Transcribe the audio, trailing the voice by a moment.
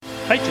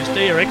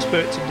HSD are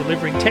experts in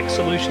delivering tech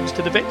solutions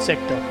to the vet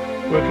sector,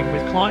 working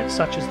with clients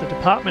such as the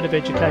Department of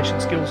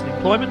Education, Skills and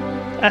Employment,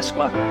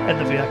 ASQA and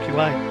the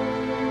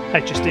VRQA.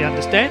 HSD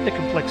understand the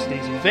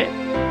complexities of vet,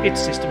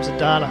 its systems and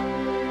data.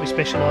 We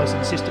specialise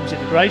in systems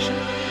integration,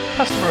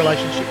 customer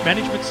relationship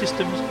management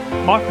systems,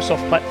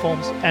 Microsoft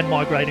platforms and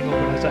migrating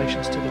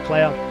organisations to the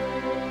cloud.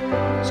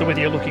 So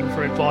whether you're looking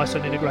for advice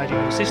on integrating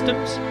your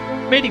systems,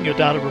 meeting your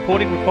data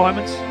reporting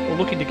requirements, or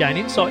looking to gain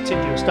insights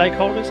into your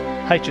stakeholders,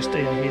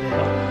 HSD are here to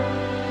help.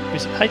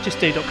 Visit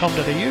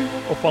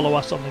hsd.com.au or follow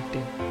us on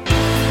LinkedIn.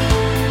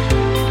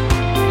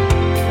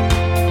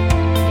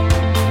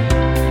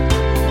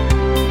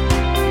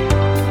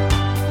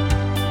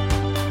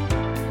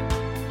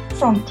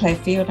 From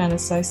Clarefield and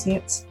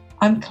Associates,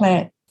 I'm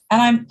Claire,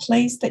 and I'm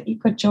pleased that you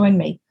could join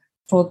me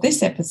for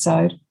this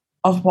episode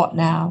of What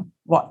Now,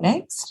 What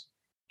Next?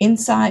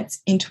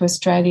 Insights into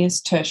Australia's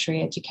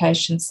tertiary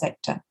education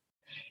sector.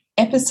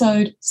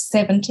 Episode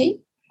 70,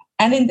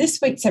 and in this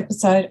week's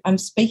episode, I'm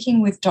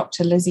speaking with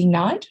Dr. Lizzie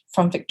Knight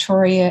from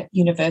Victoria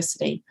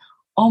University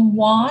on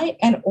why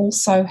and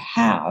also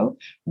how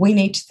we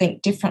need to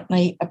think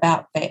differently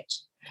about VET.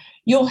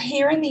 You'll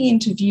hear in the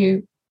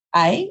interview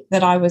A,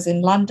 that I was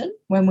in London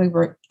when we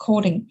were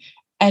recording,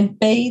 and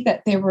B,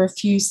 that there were a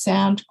few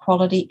sound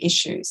quality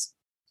issues.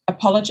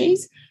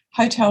 Apologies,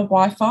 hotel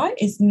Wi-Fi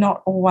is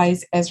not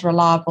always as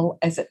reliable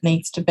as it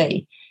needs to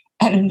be.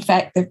 And in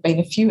fact, there have been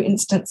a few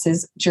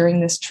instances during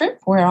this trip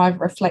where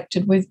I've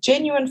reflected with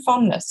genuine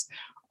fondness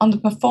on the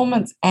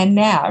performance and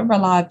now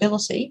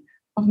reliability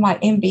of my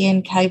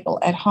NBN cable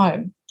at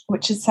home,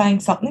 which is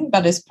saying something,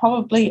 but is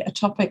probably a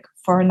topic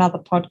for another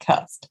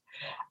podcast.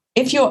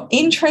 If you're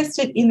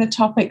interested in the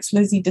topics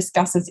Lizzie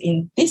discusses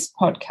in this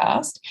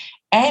podcast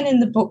and in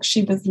the book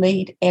she was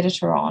lead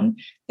editor on,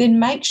 then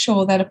make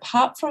sure that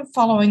apart from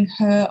following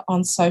her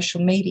on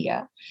social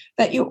media,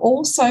 that you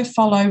also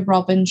follow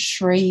Robin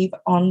Shreve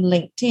on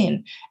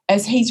LinkedIn,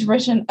 as he's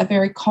written a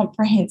very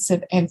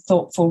comprehensive and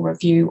thoughtful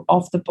review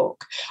of the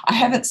book. I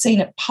haven't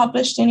seen it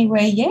published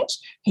anywhere yet.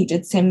 He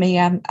did send me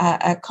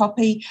a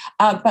copy,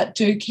 but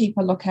do keep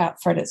a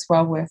lookout for it. It's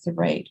well worth a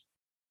read.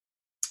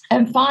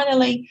 And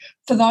finally,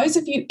 for those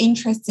of you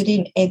interested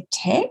in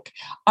EdTech,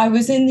 I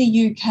was in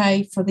the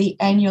UK for the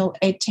annual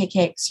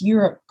EdTechX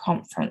Europe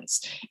conference.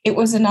 It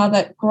was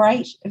another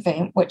great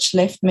event which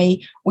left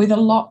me with a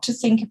lot to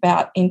think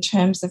about in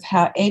terms of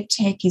how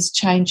EdTech is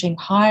changing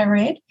higher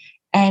ed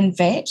and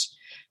VET.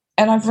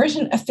 And I've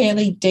written a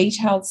fairly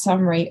detailed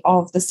summary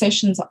of the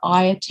sessions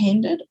I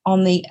attended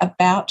on the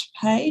About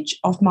page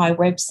of my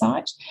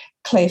website,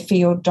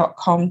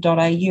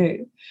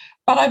 clarefield.com.au.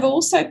 But I've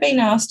also been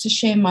asked to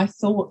share my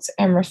thoughts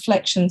and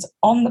reflections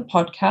on the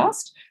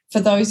podcast for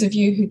those of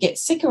you who get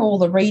sick of all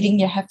the reading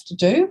you have to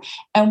do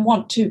and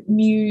want to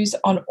muse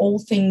on all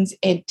things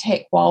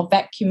EdTech while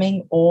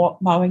vacuuming or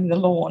mowing the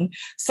lawn.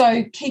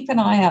 So keep an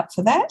eye out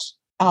for that.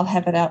 I'll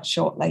have it out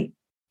shortly.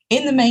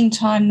 In the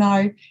meantime,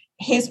 though,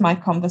 here's my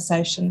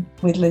conversation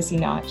with Lizzie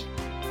Knight.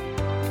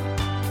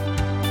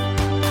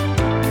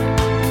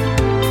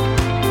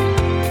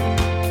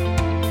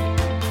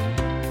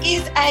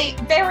 A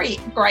very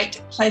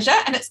great pleasure,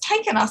 and it's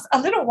taken us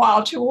a little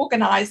while to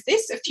organise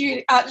this, a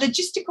few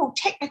logistical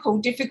technical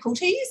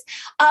difficulties,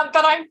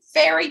 but I'm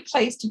very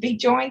pleased to be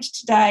joined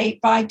today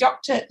by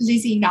Dr.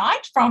 Lizzie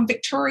Knight from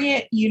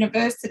Victoria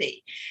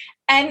University.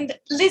 And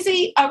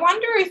Lizzie, I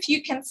wonder if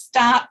you can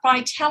start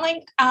by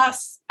telling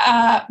us,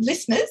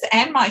 listeners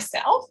and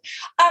myself,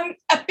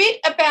 a bit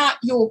about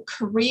your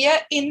career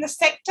in the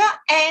sector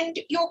and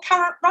your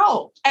current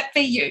role at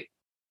VU.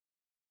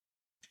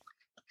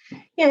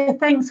 Yeah,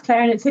 thanks,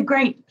 Claire, and it's a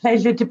great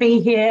pleasure to be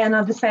here. And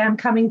obviously, I'm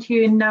coming to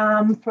you in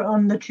Naarm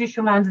on the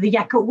traditional lands of the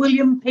Yaqut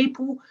William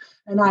people,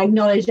 and I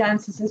acknowledge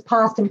ancestors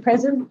past and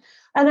present.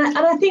 And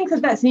I think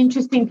that's an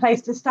interesting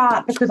place to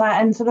start because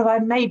I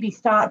maybe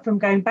start from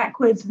going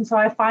backwards, and so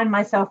I find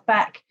myself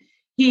back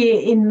here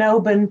in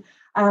Melbourne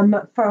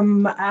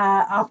from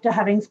after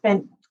having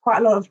spent quite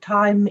a lot of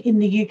time in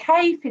the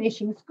UK,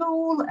 finishing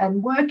school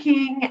and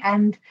working,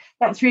 and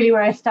that's really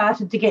where I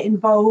started to get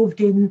involved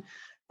in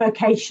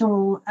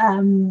vocational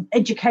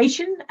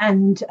education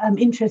and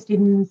interest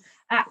in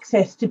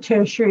access to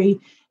tertiary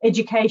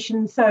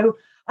education. So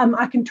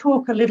I can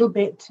talk a little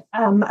bit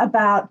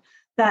about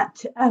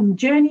that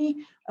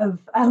journey of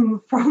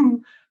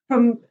from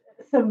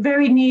so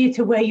very near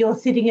to where you're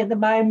sitting at the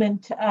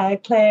moment,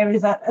 Claire,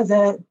 as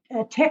a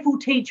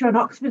TEFL teacher on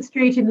Oxford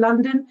Street in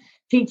London,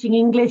 teaching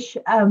English,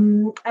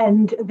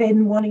 and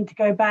then wanting to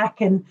go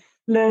back and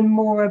learn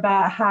more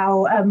about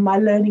how my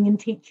learning and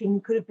teaching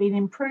could have been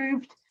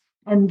improved,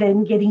 and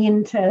then getting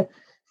into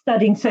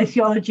studying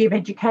sociology of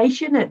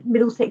education at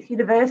Middlesex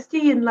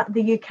University in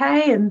the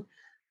UK. And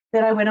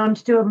then I went on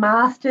to do a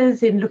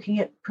master's in looking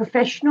at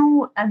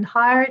professional and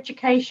higher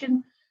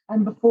education,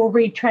 and before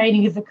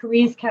retraining as a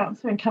careers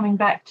counsellor and coming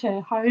back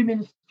to home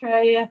in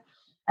Australia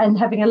and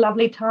having a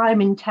lovely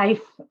time in TAFE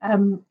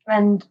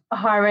and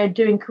higher ed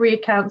doing career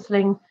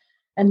counselling,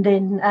 and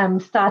then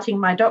starting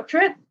my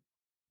doctorate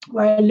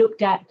where I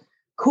looked at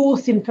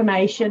course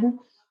information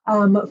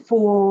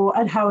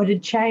and how it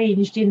had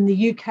changed in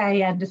the UK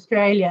and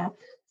Australia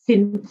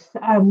since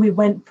we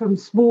went from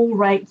small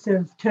rates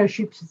of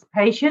tertiary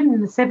participation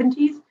in the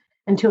 70s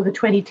until the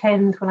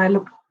 2010s when I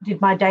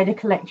did my data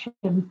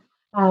collection.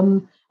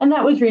 And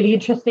that was really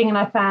interesting. And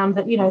I found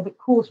that, the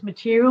course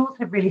materials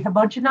have really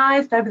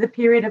homogenized over the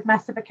period of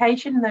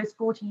massification in those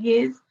 40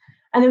 years.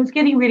 And it was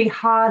getting really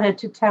harder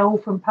to tell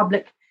from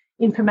public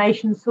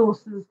information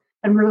sources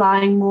and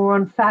relying more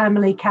on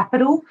family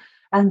capital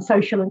and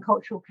social and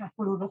cultural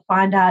capital to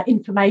find out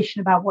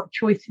information about what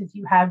choices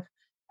you have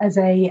as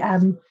a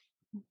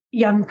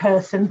young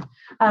person.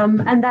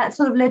 And that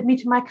sort of led me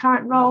to my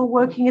current role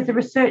working as a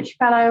research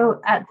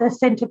fellow at the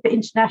Centre for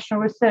International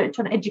Research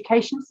on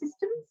Education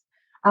Systems,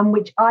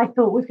 which I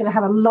thought was going to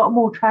have a lot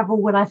more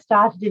travel when I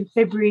started in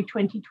February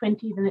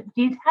 2020 than it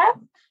did have,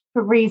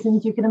 for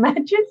reasons you can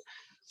imagine.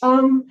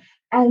 So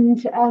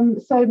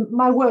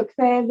my work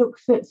there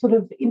looks at sort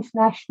of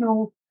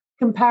international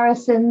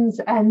comparisons,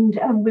 and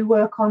we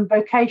work on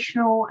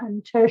vocational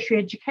and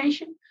tertiary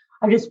education.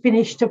 I just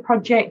finished a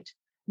project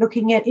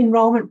looking at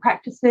enrolment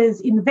practices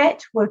in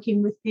VET,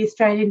 working with the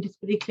Australian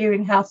Disability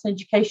Clearinghouse in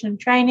Education and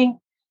Training.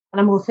 And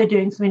I'm also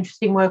doing some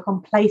interesting work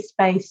on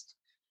place-based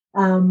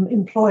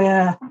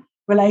employer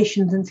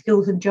relations and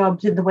skills and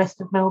jobs in the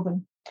west of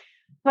Melbourne.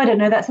 I don't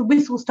know, that's a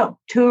whistle-stop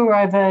tour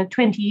over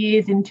 20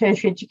 years in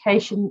tertiary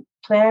education,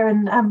 Claire,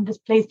 and I'm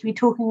just pleased to be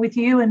talking with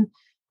you and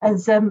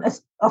as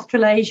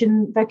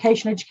Australasian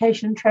Vocational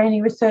Education and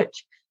Training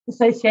Research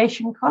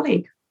Association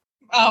colleague.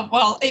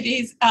 Well, it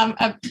is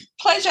a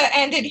pleasure,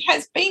 and it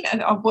has been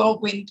a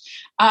whirlwind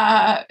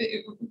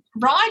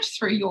ride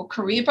through your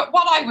career. But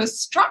what I was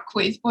struck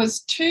with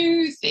was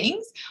two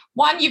things.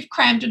 One, you've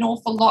crammed an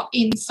awful lot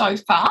in so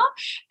far,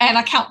 and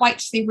I can't wait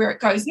to see where it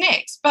goes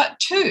next. But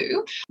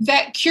two,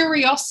 that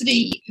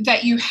curiosity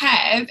that you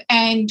have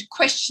and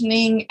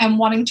questioning and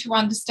wanting to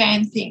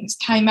understand things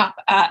came up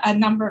a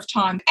number of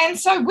times. And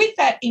so with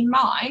that in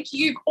mind,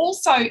 you've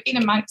also, in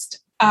amongst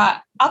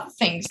other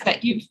things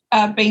that you've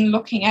been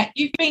looking at,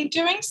 you've been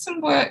doing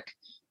some work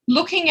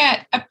looking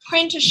at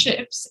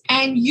apprenticeships,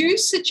 and you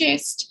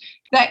suggest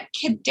that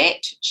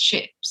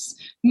cadetships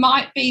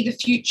might be the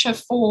future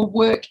for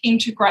work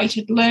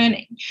integrated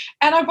learning.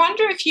 And I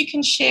wonder if you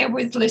can share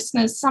with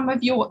listeners some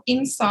of your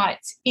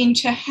insights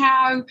into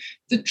how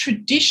the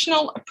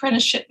traditional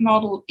apprenticeship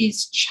model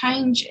is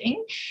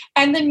changing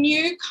and the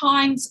new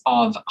kinds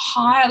of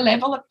higher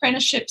level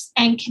apprenticeships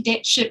and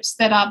cadetships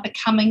that are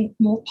becoming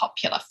more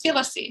popular. Fill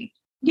us in.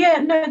 Yeah,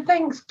 no,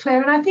 thanks,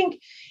 Claire. And I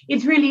think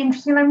it's really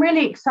interesting. I'm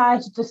really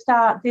excited to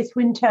start this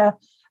winter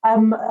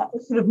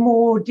sort of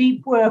more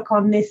deep work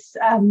on this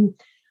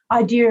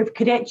idea of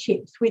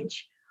cadetships,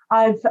 which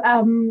I've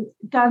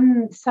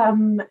done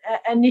some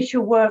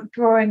initial work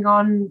drawing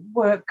on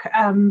work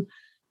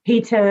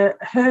Peter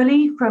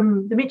Hurley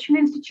from the Mitchell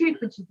Institute,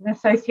 which is an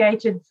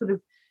associated sort of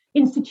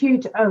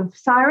institute of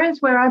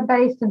CSIROs where I'm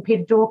based, and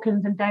Peter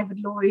Dawkins and David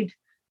Lloyd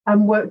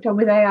worked on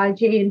with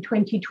AIG in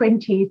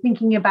 2020,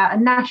 thinking about a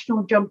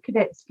national job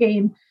cadet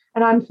scheme.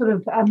 And I'm sort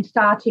of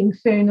starting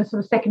soon a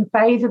sort of second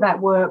phase of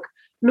that work,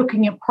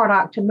 looking at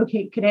product and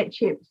looking at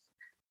cadetships.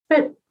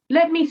 But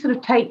let me sort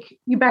of take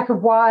you back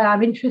of why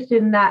I'm interested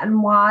in that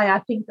and why I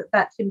think that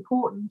that's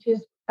important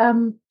is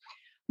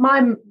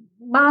my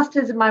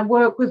master's and my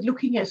work was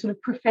looking at sort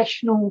of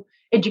professional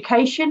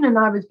education, and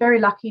I was very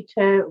lucky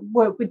to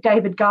work with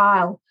David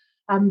Guile,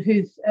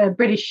 who's a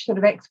British sort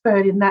of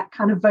expert in that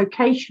kind of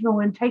vocational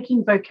and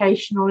taking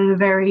vocational in a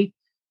very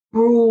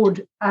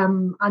broad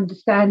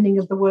understanding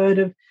of the word,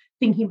 of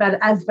thinking about it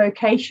as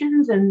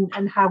vocations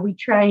and how we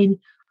train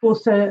for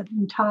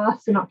certain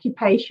tasks and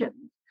occupations.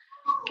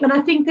 And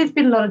I think there's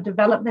been a lot of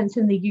developments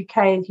in the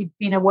UK, as you've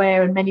been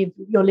aware, and many of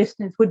your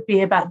listeners would be,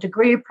 about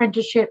degree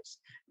apprenticeships,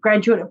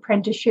 graduate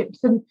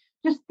apprenticeships, and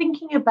just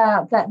thinking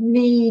about that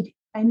need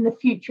in the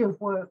future of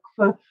work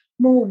for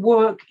more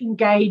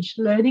work-engaged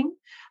learning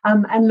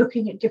and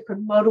looking at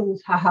different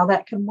models, how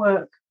that can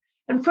work.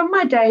 And from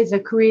my days as a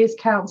careers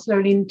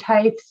counsellor in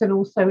TAFEs and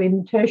also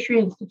in tertiary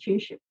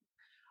institutions,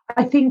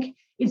 I think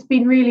it's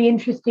been really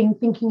interesting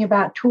thinking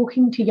about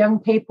talking to young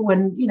people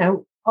and,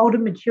 older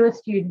mature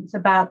students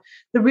about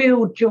the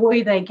real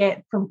joy they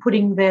get from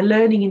putting their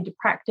learning into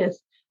practice,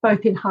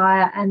 both in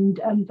higher and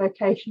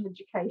vocational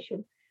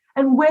education,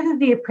 and whether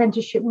the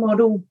apprenticeship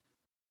model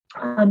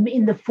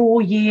in the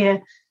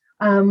 4-year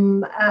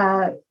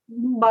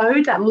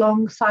mode, that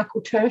long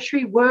cycle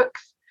tertiary,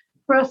 works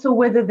for us, or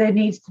whether there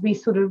needs to be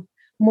sort of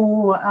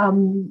more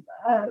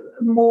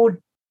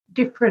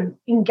different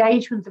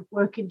engagements of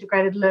work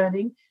integrated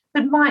learning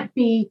that might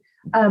be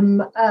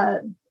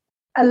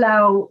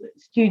allow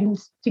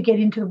students to get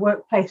into the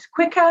workplace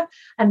quicker,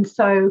 and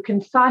so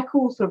can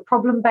cycle sort of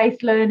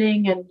problem-based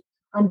learning and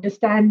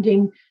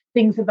understanding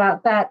things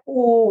about that,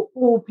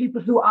 or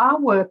people who are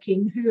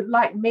working, who,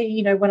 like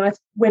me, when I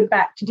went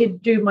back to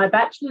do my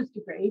bachelor's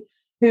degree,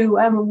 who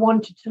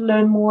wanted to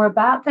learn more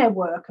about their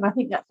work. And I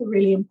think that's a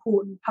really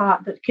important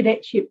part, that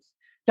cadetships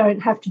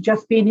don't have to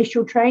just be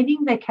initial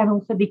training, they can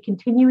also be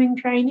continuing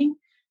training.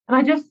 And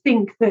I just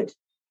think that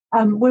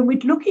when we're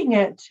looking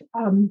at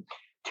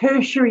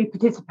tertiary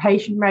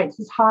participation rates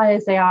as high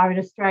as they are in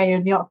Australia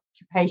in the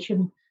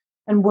occupation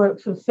and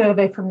workforce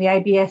survey from the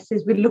ABS,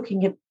 is we're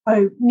looking at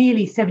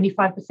nearly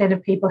 75%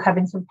 of people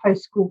having some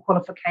post-school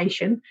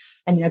qualification.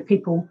 And,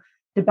 people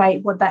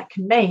debate what that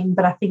can mean,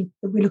 but I think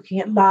that we're looking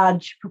at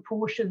large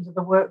proportions of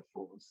the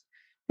workforce.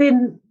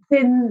 Then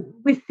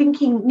we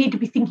need to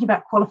be thinking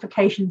about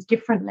qualifications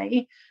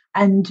differently.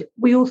 And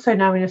we also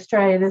know in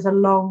Australia there's a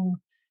long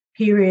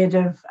period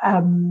of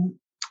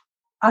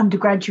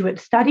undergraduate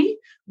study,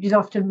 which is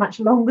often much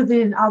longer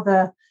than in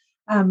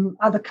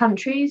other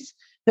countries,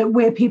 that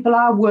where people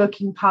are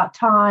working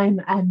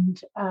part-time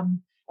and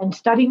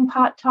studying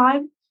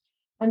part-time.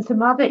 And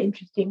some other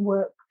interesting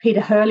work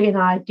Peter Hurley and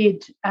I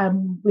did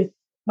with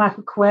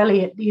Michael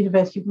Coeli at the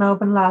University of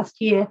Melbourne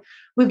last year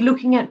was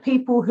looking at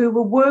people who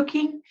were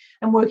working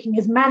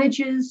as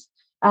managers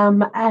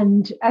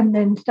and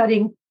then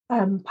studying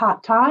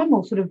part-time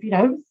or sort of,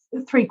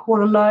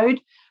 three-quarter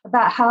load,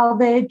 about how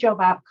their job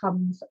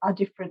outcomes are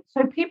different.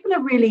 So people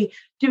are really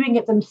doing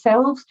it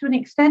themselves to an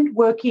extent,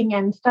 working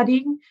and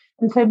studying.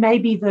 And so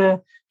maybe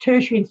the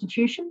tertiary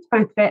institutions,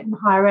 both vet and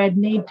higher ed,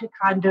 need to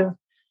kind of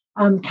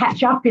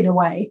catch up in a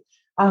way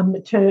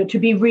to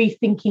be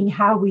rethinking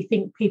how we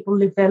think people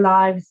live their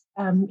lives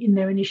in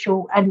their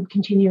initial and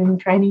continuing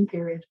training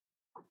period.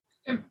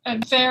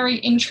 Very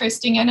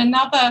interesting. And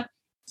another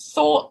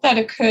thought that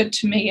occurred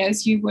to me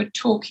as you were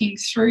talking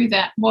through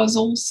that was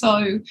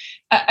also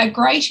a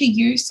greater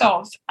use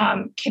of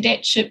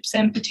cadetships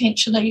and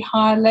potentially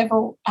higher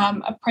level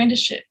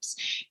apprenticeships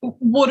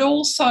would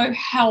also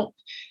help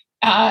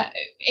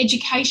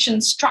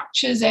education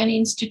structures and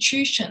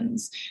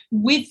institutions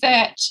with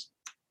that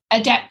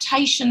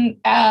adaptation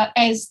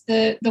as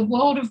the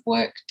world of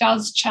work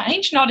does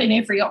change, not in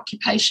every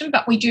occupation,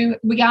 but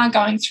we are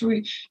going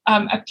through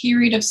a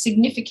period of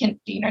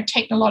significant,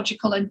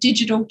 technological and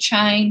digital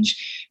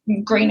change,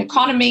 green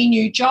economy,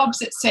 new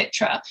jobs,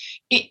 etc.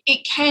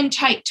 It can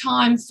take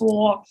time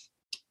for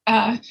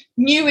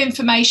new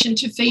information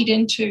to feed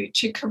into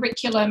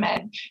curriculum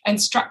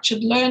and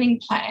structured learning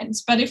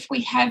plans. But if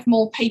we have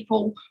more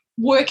people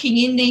working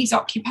in these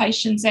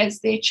occupations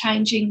as they're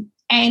changing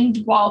and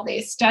while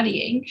they're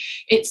studying,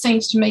 it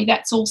seems to me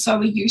that's also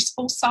a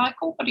useful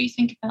cycle. What do you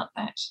think about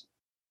that?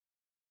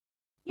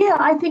 Yeah,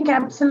 I think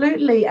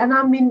absolutely. And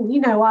I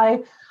mean,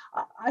 I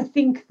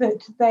think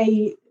that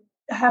they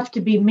have to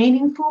be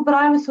meaningful, but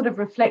I was sort of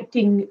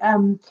reflecting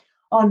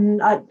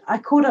I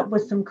caught up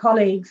with some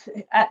colleagues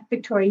at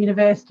Victoria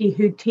University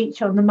who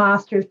teach on the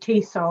Master of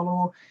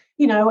TESOL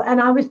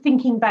and I was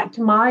thinking back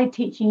to my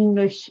teaching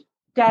English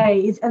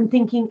days and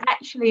thinking,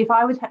 actually, if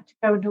I had to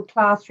go into a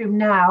classroom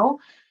now,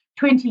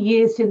 20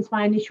 years since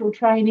my initial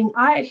training,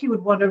 I actually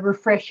would want a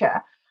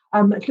refresher,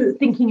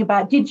 thinking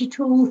about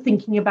digital,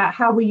 thinking about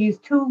how we use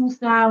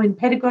tools now in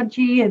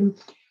pedagogy and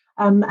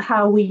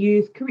how we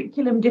use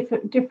curriculum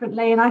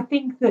differently. And I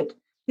think that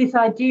this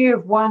idea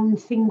of one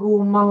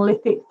single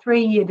monolithic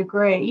 3-year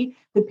degree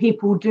that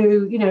people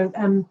do,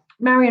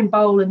 Marion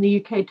Bowl in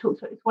the UK talks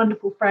about this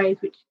wonderful phrase,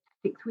 which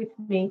sticks with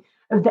me,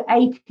 of the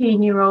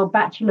 18-year-old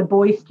bachelor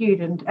boy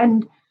student.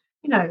 And,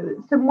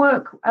 some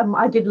work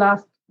I did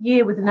last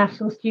year with the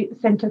National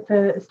Centre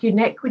for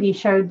Student Equity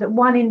showed that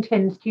 1 in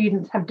 10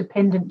 students have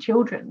dependent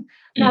children.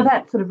 Now,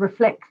 that sort of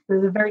reflects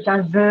the very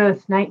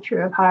diverse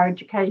nature of higher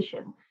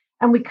education.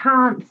 And we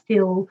can't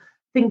still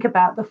think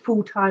about the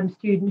full-time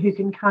student who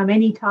can come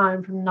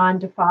anytime from 9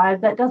 to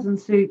 5. That doesn't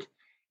suit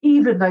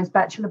even those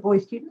bachelor boy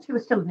students who are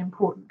still an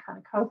important kind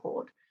of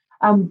cohort.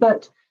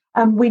 But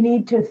we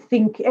need to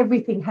think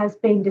everything has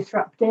been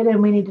disrupted,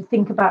 and we need to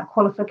think about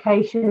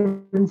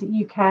qualifications that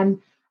you can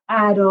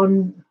add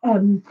on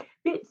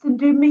bits and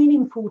do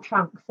meaningful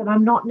chunks. And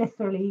I'm not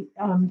necessarily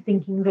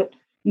thinking that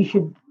we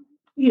should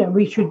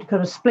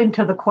kind of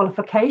splinter the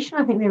qualification.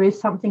 I think there is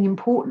something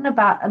important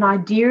about an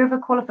idea of a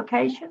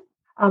qualification,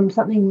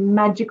 something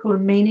magical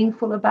and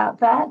meaningful about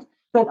that.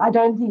 But I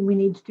don't think we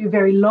need to do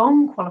very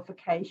long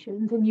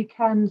qualifications, and you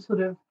can sort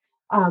of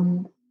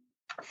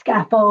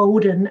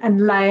scaffold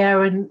and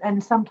layer,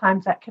 and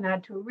sometimes that can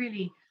add to a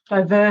really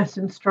diverse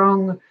and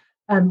strong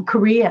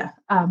career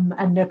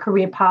and a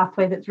career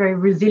pathway that's very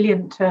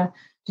resilient to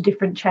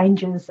different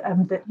changes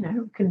that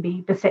can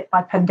be beset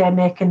by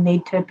pandemic and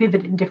need to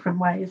pivot in different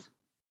ways.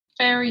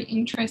 Very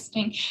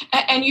interesting.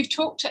 And you've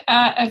talked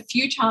a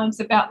few times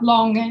about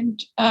long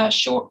and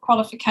short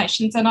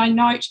qualifications, and I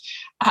note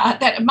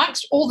that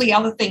amongst all the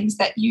other things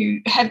that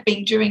you have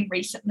been doing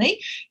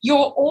recently, you've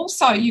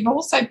also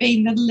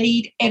been the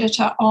lead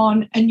editor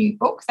on a new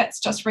book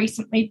that's just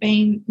recently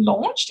been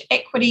launched,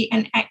 Equity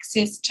and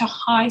Access to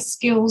High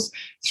Skills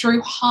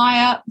Through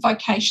Higher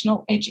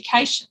Vocational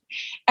Education.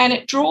 And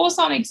it draws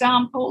on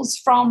examples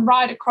from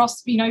right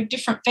across,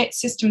 different vet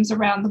systems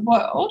around the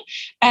world.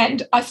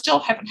 And I still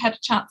haven't had a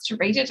chance to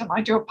read it, and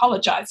I do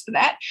apologise for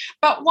that.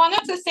 But one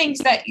of the things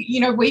that,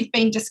 we've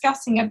been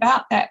discussing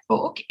about that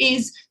book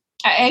is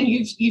and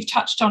you've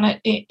touched on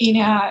it in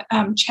our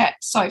chat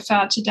so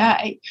far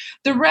today,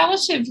 the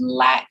relative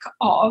lack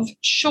of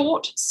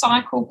short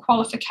cycle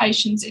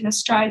qualifications in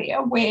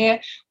Australia,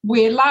 where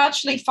we're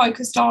largely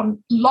focused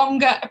on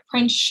longer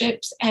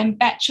apprenticeships and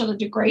bachelor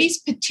degrees,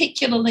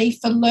 particularly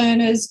for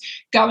learners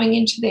going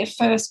into their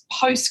first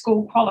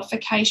post-school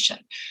qualification.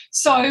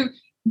 So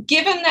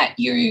given that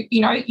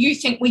you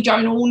think we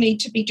don't all need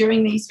to be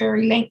doing these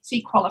very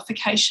lengthy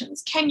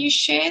qualifications, can you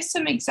share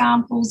some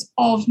examples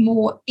of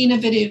more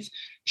innovative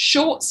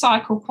short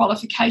cycle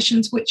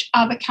qualifications which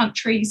other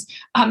countries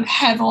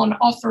have on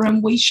offer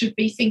and we should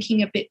be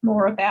thinking a bit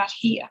more about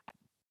here?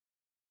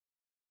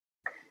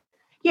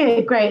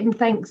 Yeah, great. And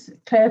thanks,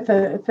 Claire,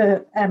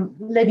 for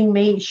letting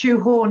me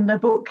shoehorn the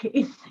book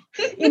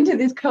into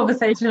this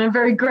conversation. I'm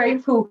very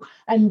grateful,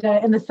 and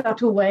in the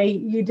subtle way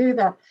you do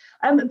that.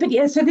 But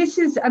yeah, so this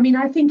is,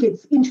 I think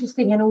it's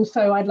interesting, and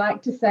also I'd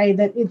like to say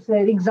that it's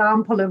an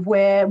example of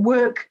where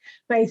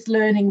work-based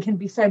learning can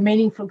be so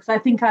meaningful, because I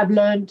think I've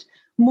learned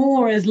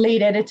more as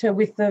lead editor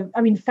with the,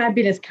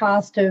 fabulous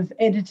cast of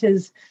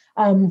editors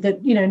that,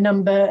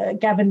 number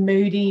Gavin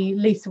Moody,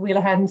 Lisa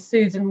Wheelerhan,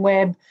 Susan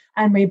Webb,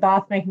 Anne-Marie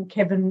Bathmake and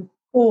Kevin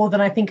Orr than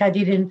I think I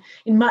did in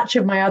much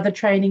of my other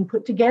training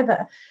put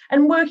together.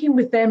 And working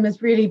with them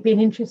has really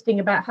been interesting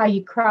about how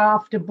you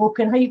craft a book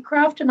and how you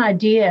craft an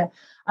idea,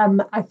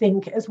 I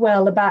think, as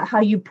well, about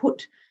how you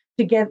put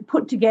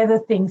together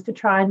things to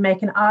try and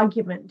make an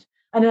argument.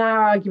 And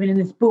our argument in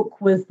this book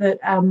was that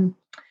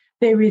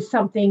there is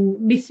something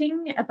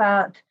missing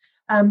about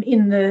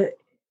in the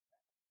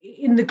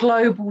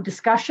global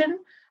discussion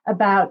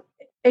about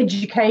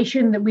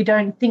education, that we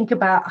don't think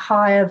about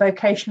higher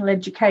vocational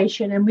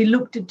education, and we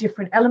looked at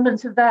different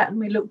elements of that, and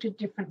we looked at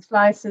different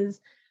slices.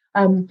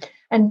 And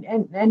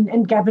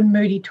Gavin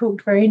Moody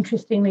talked very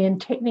interestingly and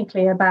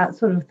technically about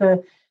sort of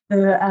the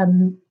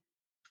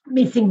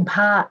missing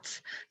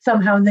parts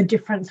somehow in the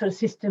different sort of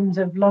systems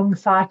of long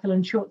cycle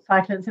and short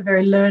cycle. It's a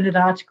very learned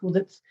article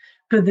that's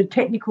for the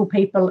technical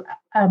people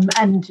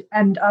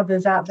and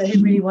others out there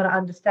who really want to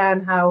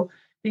understand how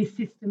these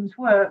systems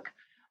work.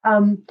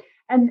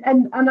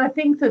 And I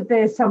think that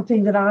there's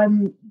something that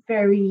I'm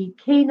very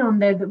keen on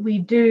there that we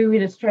do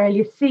in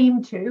Australia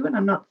seem to, and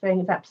I'm not saying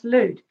it's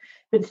absolute,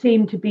 but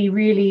seem to be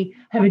really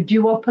have a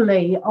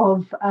duopoly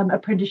of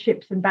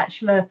apprenticeships and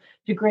bachelor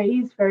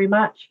degrees very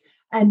much.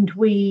 And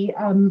we,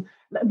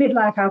 a bit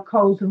like our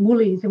Coles and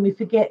Woolies, and we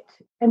forget,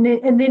 and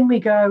then we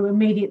go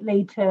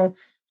immediately to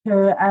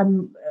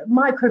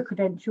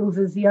micro-credentials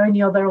as the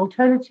only other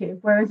alternative,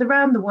 whereas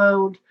around the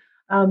world,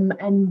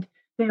 and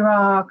there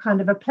are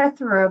kind of a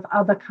plethora of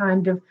other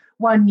kind of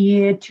 1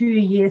 year, 2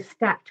 year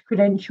stacked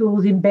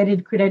credentials,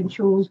 embedded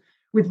credentials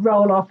with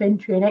roll-off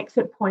entry and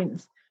exit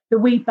points that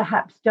we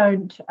perhaps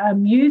don't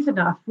use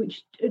enough,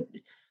 which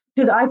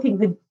I think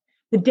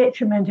the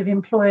detriment of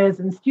employers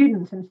and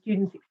students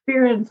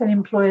experience and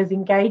employers'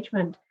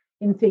 engagement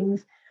in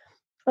things.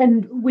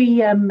 And we,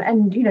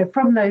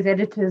 from those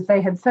editors,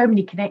 they had so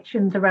many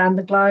connections around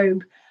the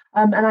globe.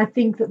 And I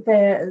think that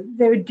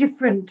there are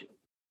different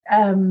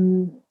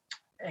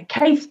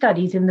case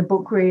studies in the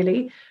book,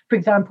 really. For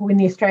example, in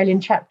the Australian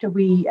chapter,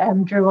 we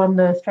drew on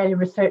the Australian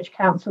Research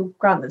Council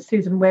grant that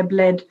Susan Webb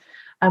led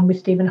with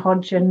Stephen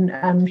Hodge and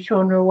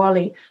Sean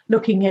Rawali,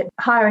 looking at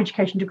higher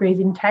education degrees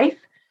in TAFE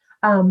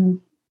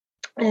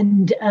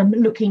and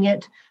looking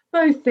at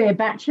both their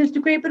bachelor's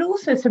degree, but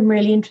also some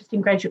really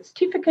interesting graduate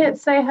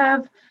certificates they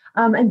have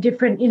and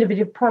different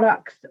innovative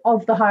products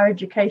of the higher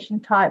education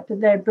type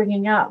that they're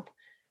bringing up.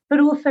 But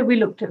also we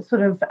looked at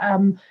sort of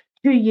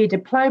 2-year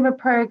diploma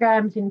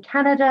programs in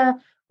Canada.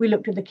 We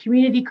looked at the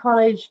community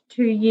college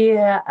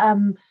 2-year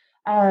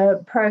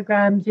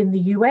programs in the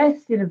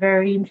US in a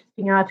very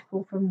interesting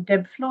article from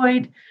Deb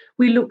Floyd.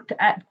 We looked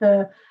at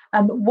the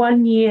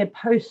 1-year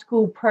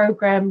post-school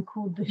program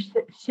called the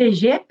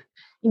Cégep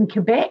in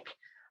Quebec,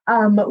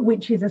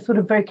 which is a sort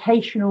of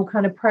vocational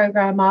kind of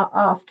program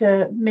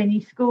after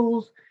many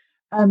schools,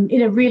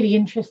 in a really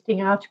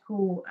interesting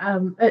article,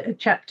 a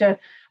chapter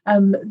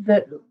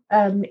that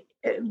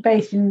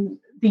based in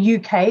the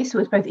UK, so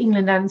it's both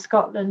England and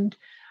Scotland.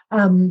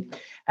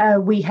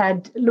 We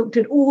had looked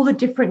at all the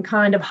different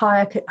kind of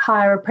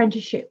higher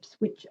apprenticeships,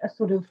 which are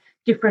sort of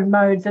different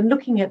modes, and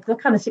looking at the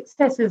kind of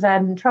successes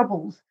and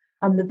troubles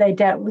that they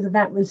dealt with. And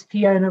that was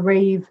Fiona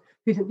Reeve,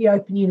 who's at the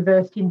Open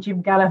University, and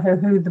Jim Gallagher,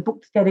 who the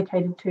book's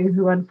dedicated to,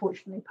 who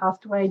unfortunately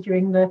passed away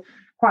during the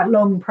quite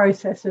long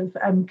process of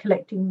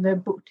collecting the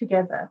book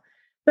together.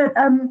 But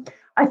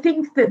I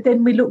think that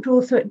then we looked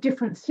also at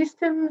different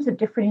systems, at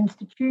different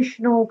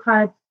institutional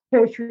kind of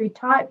tertiary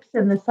types,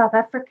 and the South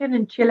African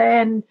and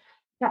Chilean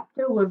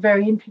chapter were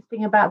very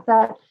interesting about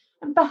that.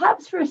 And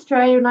perhaps for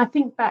Australia, and I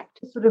think back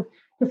to sort of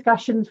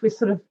discussions with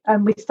sort of,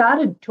 we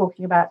started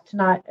talking about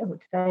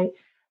today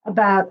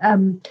about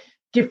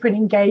different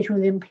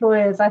engagement with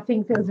employers. I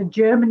think there was a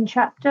German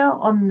chapter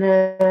on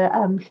the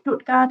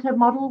Stuttgarter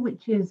model,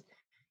 which is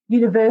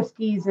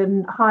universities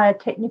and higher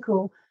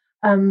technical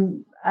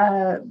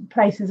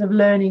places of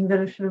learning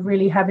that sort of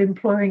really have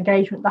employer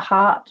engagement at the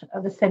heart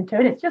of the centre.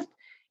 And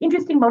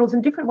interesting models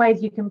and different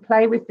ways you can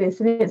play with this.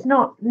 And it's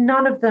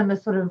none of them are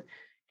sort of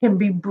can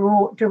be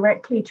brought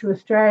directly to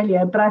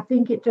Australia, but I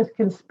think it just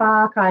can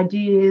spark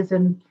ideas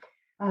and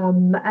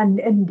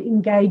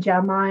engage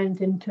our minds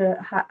into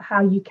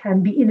how you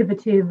can be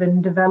innovative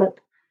and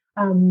develop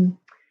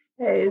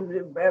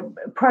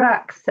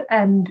products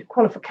and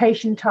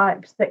qualification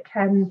types that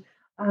can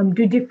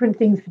do different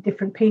things for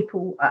different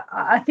people.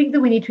 I think that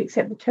we need to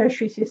accept the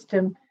tertiary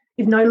system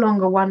is no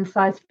longer one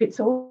size fits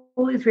all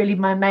is really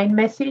my main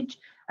message.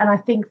 And I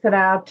think that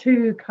our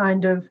two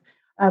kind of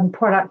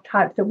product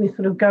types that we're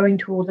sort of going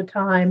to all the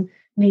time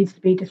needs to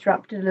be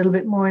disrupted a little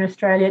bit more in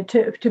Australia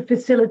to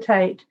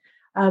facilitate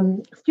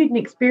student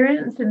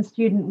experience and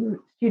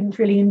students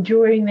really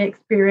enjoying the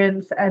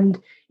experience and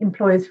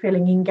employers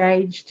feeling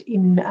engaged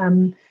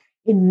in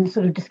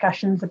sort of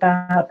discussions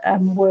about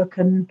work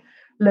and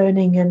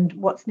learning and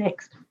what's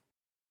next.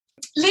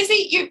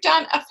 Lizzie, you've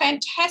done a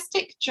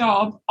fantastic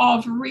job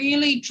of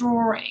really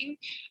drawing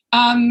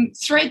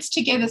threads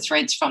together,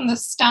 threads from the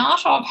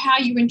start of how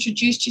you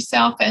introduced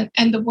yourself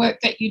and the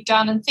work that you've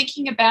done, and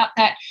thinking about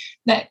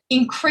that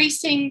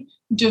increasing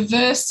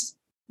diverse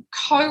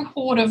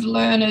cohort of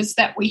learners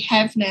that we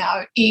have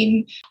now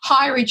in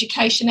higher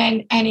education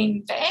and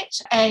in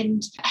VET,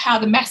 and how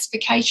the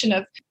massification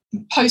of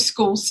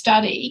post-school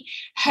study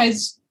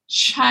has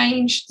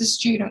changed the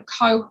student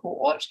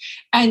cohort,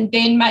 and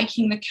then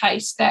making the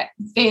case that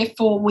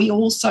therefore we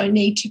also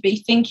need to be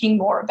thinking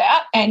more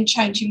about and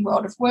changing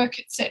world of work,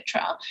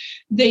 etc.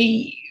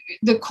 The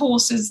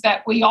courses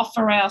that we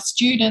offer our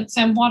students,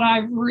 and what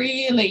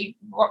really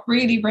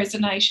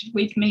resonated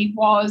with me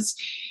was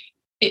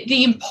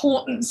the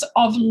importance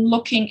of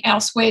looking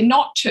elsewhere,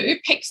 not to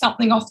pick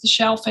something off the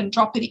shelf and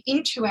drop it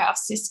into our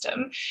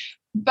system,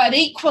 but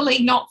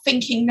equally not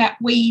thinking that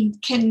we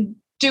can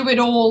do it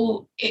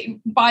all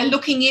by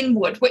looking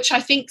inward, which I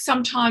think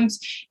sometimes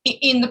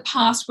in the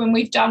past when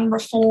we've done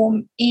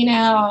reform in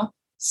our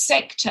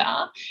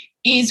sector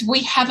is we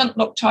haven't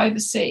looked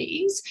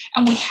overseas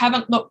and we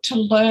haven't looked to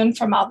learn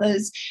from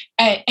others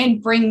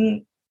and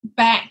bring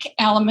back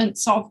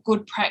elements of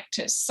good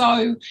practice.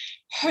 So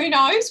who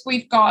knows,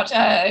 we've got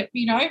a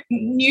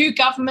new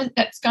government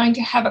that's going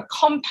to have a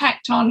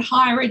compact on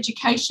higher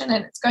education,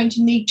 and it's going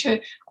to need to,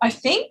 I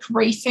think,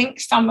 rethink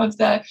some of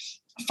the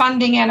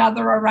funding and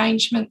other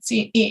arrangements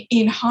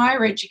in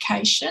higher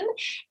education.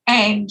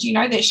 And,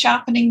 they're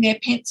sharpening their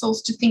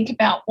pencils to think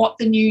about what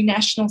the new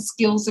National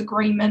Skills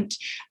Agreement,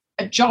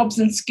 Jobs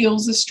and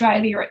Skills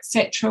Australia,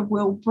 etc.,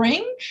 will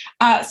bring.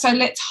 So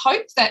let's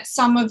hope that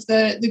some of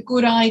the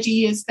good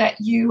ideas that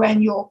you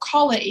and your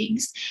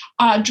colleagues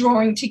are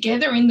drawing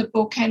together in the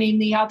book and in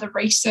the other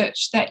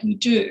research that you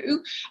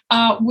do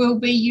will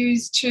be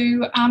used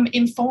to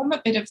inform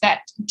a bit of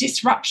that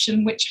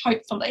disruption, which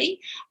hopefully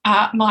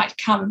might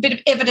come, a bit of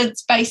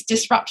evidence-based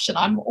disruption.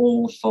 I'm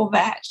all for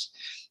that.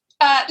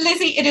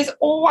 Lizzie, it is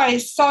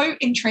always so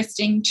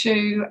interesting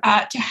to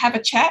have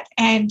a chat,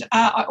 and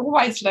I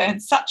always learn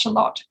such a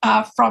lot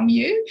from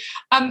you.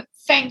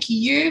 Thank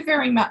you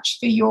very much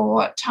for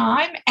your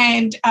time,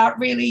 and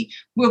really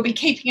we'll be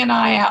keeping an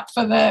eye out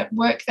for the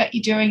work that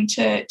you're doing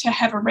to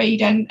have a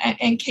read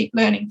and keep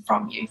learning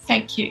from you.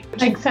 Thank you.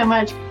 Thanks so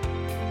much.